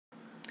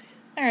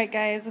Alright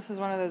guys, this is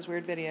one of those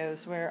weird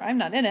videos where I'm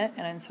not in it,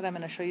 and instead I'm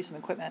going to show you some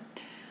equipment.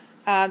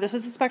 This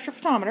is a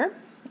spectrophotometer,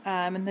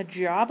 and the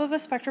job of a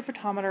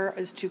spectrophotometer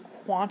is to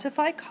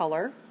quantify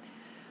color,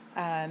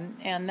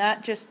 and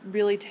that just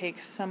really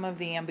takes some of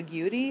the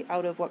ambiguity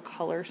out of what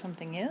color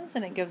something is,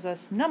 and it gives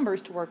us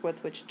numbers to work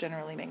with, which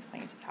generally makes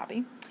scientists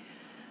happy.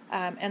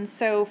 And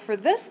so for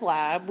this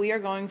lab, we are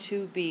going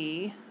to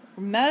be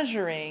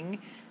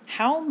measuring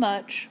how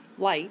much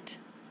light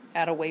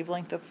at a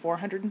wavelength of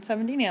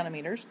 470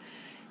 nanometers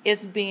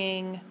is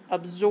being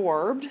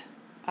absorbed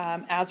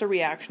as a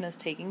reaction is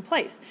taking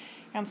place.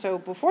 And so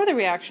before the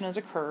reaction has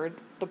occurred,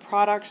 the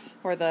products,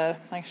 or the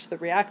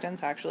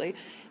reactants actually,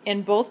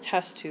 in both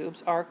test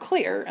tubes are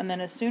clear, and then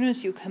as soon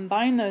as you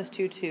combine those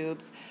two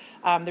tubes,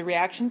 the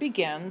reaction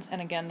begins, and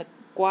again the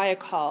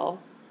guaiacol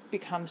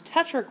becomes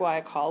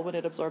tetraguaiacol when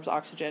it absorbs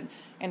oxygen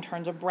and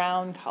turns a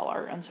brown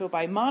color. And so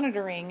by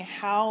monitoring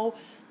how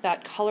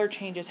that color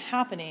change is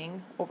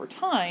happening over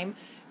time,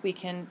 we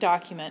can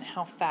document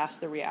how fast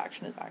the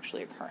reaction is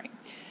actually occurring.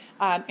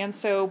 And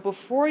so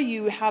before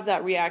you have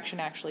that reaction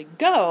actually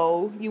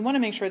go, you want to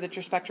make sure that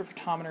your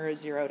spectrophotometer is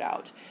zeroed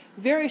out.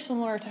 Very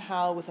similar to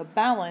how with a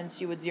balance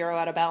you would zero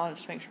out a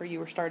balance to make sure you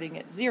were starting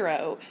at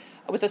zero.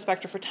 With a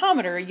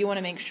spectrophotometer, you want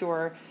to make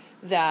sure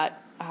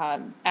that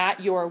at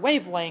your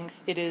wavelength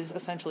it is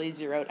essentially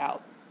zeroed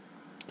out.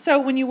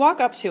 So when you walk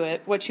up to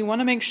it, what you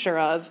want to make sure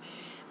of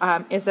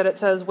is that it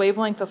says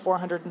wavelength of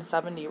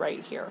 470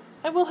 right here.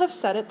 I will have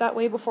said it that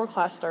way before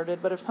class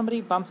started, but if somebody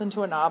bumps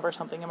into a knob or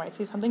something, it might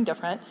see something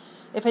different.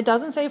 If it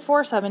doesn't say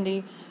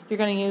 470, you're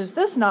going to use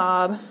this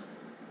knob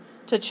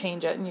to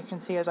change it. And you can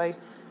see as I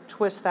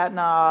twist that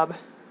knob,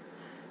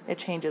 it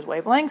changes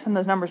wavelengths, and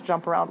those numbers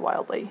jump around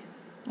wildly.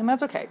 And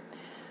that's okay.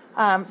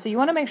 So you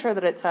want to make sure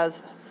that it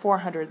says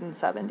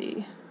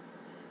 470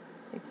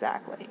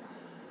 exactly.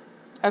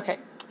 Okay.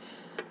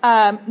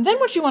 Then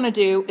what you want to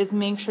do is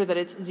make sure that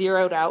it's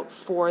zeroed out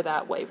for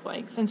that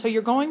wavelength. And so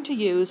you're going to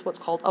use what's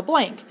called a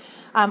blank.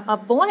 A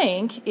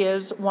blank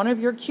is one of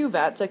your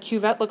cuvettes. A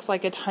cuvette looks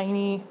like a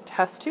tiny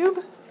test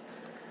tube.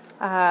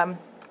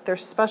 They're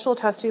special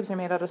test tubes. They're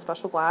made out of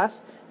special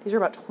glass. These are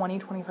about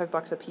 25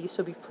 bucks a piece,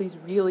 so be please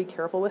really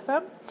careful with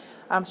them.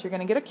 So you're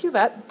going to get a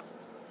cuvette,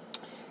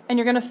 and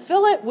you're going to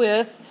fill it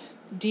with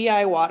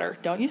DI water.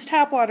 Don't use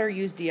tap water,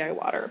 use DI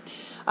water.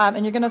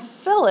 And you're going to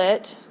fill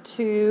it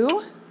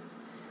to...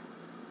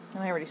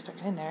 I already stuck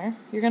it in there.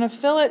 You're going to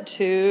fill it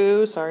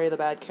to, sorry, the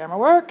bad camera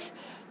work,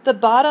 the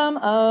bottom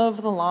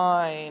of the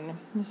line.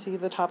 You see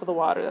the top of the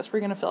water, that's where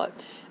you're going to fill it.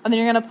 And then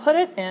you're going to put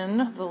it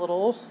in the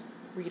little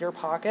reader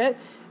pocket,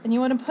 and you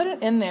want to put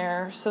it in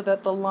there so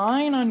that the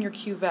line on your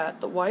cuvette,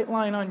 the white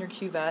line on your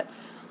cuvette,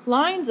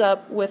 lines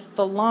up with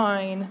the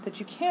line that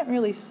you can't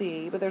really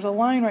see, but there's a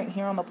line right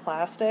here on the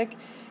plastic.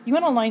 You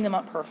want to line them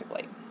up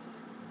perfectly.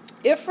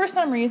 If for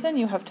some reason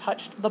you have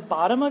touched the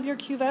bottom of your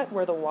cuvette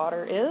where the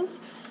water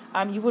is,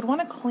 you would want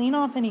to clean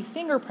off any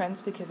fingerprints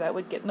because that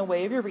would get in the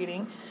way of your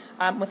reading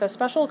with a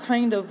special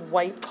kind of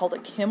wipe called a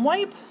Kim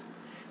wipe.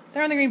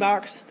 They're in the green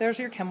box. There's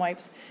your Kim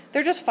wipes.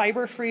 They're just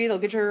fiber free. They'll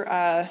get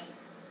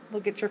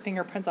your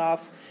fingerprints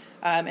off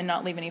and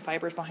not leave any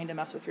fibers behind to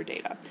mess with your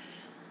data.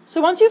 So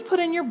once you've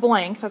put in your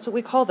blank, that's what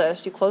we call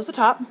this, you close the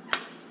top.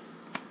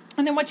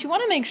 And then what you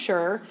want to make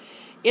sure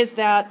is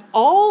that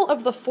all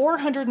of the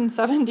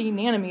 470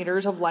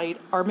 nanometers of light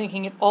are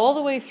making it all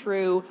the way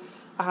through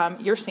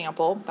your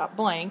sample, that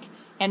blank,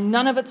 and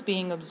none of it's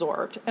being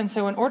absorbed. And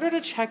so in order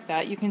to check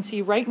that, you can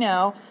see right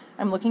now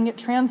I'm looking at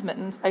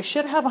transmittance. I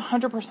should have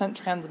 100%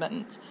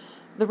 transmittance.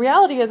 The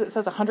reality is it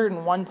says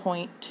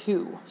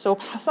 101.2. So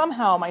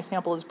somehow my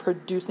sample is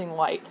producing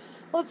light.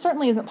 Well, it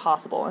certainly isn't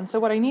possible. And so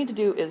what I need to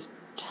do is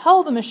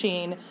tell the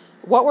machine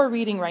what we're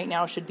reading right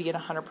now should be at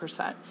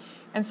 100%.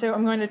 And so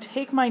I'm going to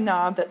take my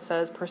knob that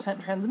says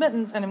percent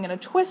transmittance, and I'm going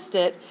to twist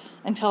it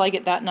until I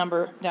get that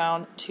number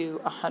down to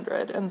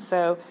 100. And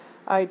so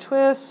I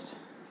twist.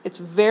 It's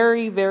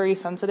very, very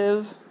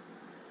sensitive,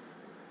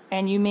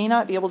 and you may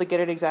not be able to get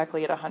it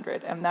exactly at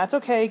 100. And that's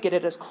okay. Get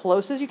it as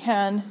close as you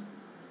can.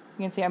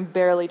 You can see I'm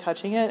barely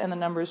touching it, and the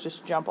numbers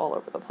just jump all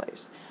over the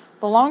place.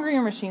 The longer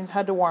your machines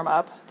had to warm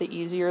up, the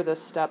easier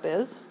this step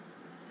is.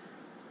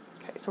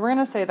 Okay, so we're going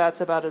to say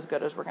that's about as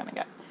good as we're going to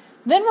get.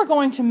 Then we're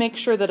going to make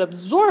sure that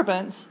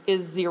absorbance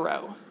is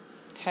 0.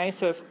 Okay,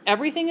 so if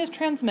everything is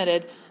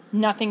transmitted,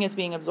 nothing is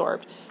being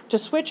absorbed. To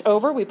switch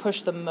over, we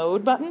push the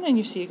mode button, and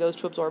you see it goes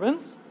to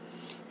absorbance.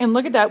 And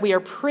look at that, we are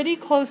pretty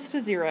close to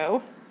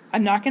 0.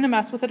 I'm not going to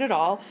mess with it at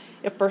all.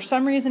 If for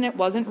some reason it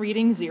wasn't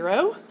reading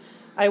 0,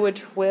 I would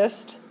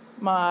twist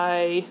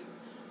my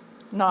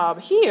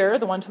knob here,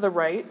 the one to the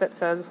right that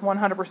says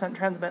 100%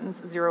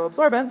 transmittance, 0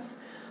 absorbance.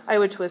 I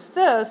would twist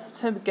this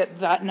to get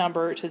that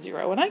number to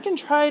 0. And I can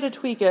try to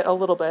tweak it a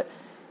little bit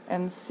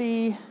and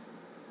see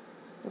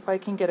if I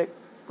can get it.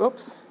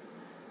 Oops.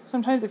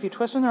 Sometimes if you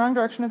twist in the wrong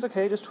direction, it's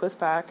okay. Just twist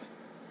back.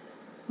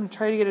 I'm going to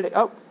try to get it.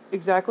 Oh,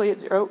 exactly at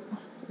 0.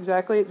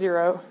 Exactly at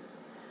 0.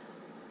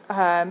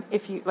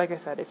 If you, like I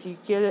said, if you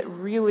get it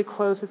really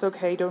close, it's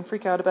okay. Don't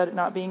freak out about it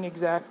not being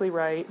exactly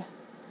right.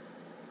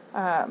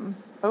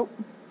 Oh,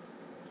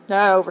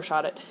 I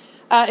overshot it.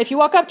 If you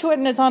walk up to it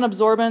and it's on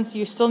absorbance,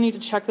 you still need to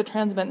check the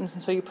transmittance,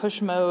 and so you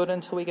push mode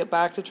until we get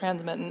back to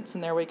transmittance,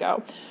 and there we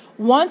go.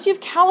 Once you've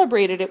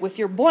calibrated it with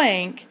your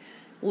blank,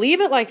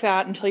 leave it like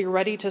that until you're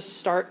ready to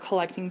start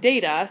collecting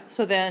data.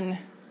 So then,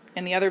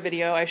 in the other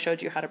video, I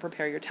showed you how to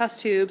prepare your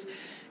test tubes.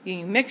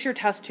 You mix your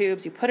test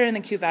tubes, you put it in the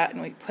cuvette,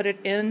 and we put it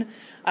in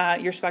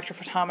your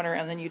spectrophotometer,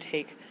 and then you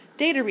take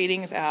data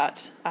readings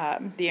at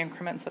the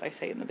increments that I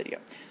say in the video,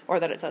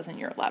 or that it says in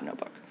your lab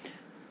notebook.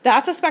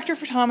 That's a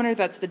spectrophotometer.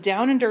 That's the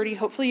down and dirty.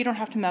 Hopefully you don't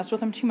have to mess with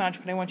them too much,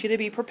 but I want you to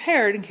be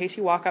prepared in case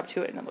you walk up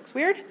to it and it looks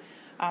weird.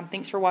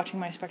 Thanks for watching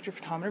my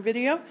spectrophotometer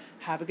video.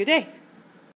 Have a good day.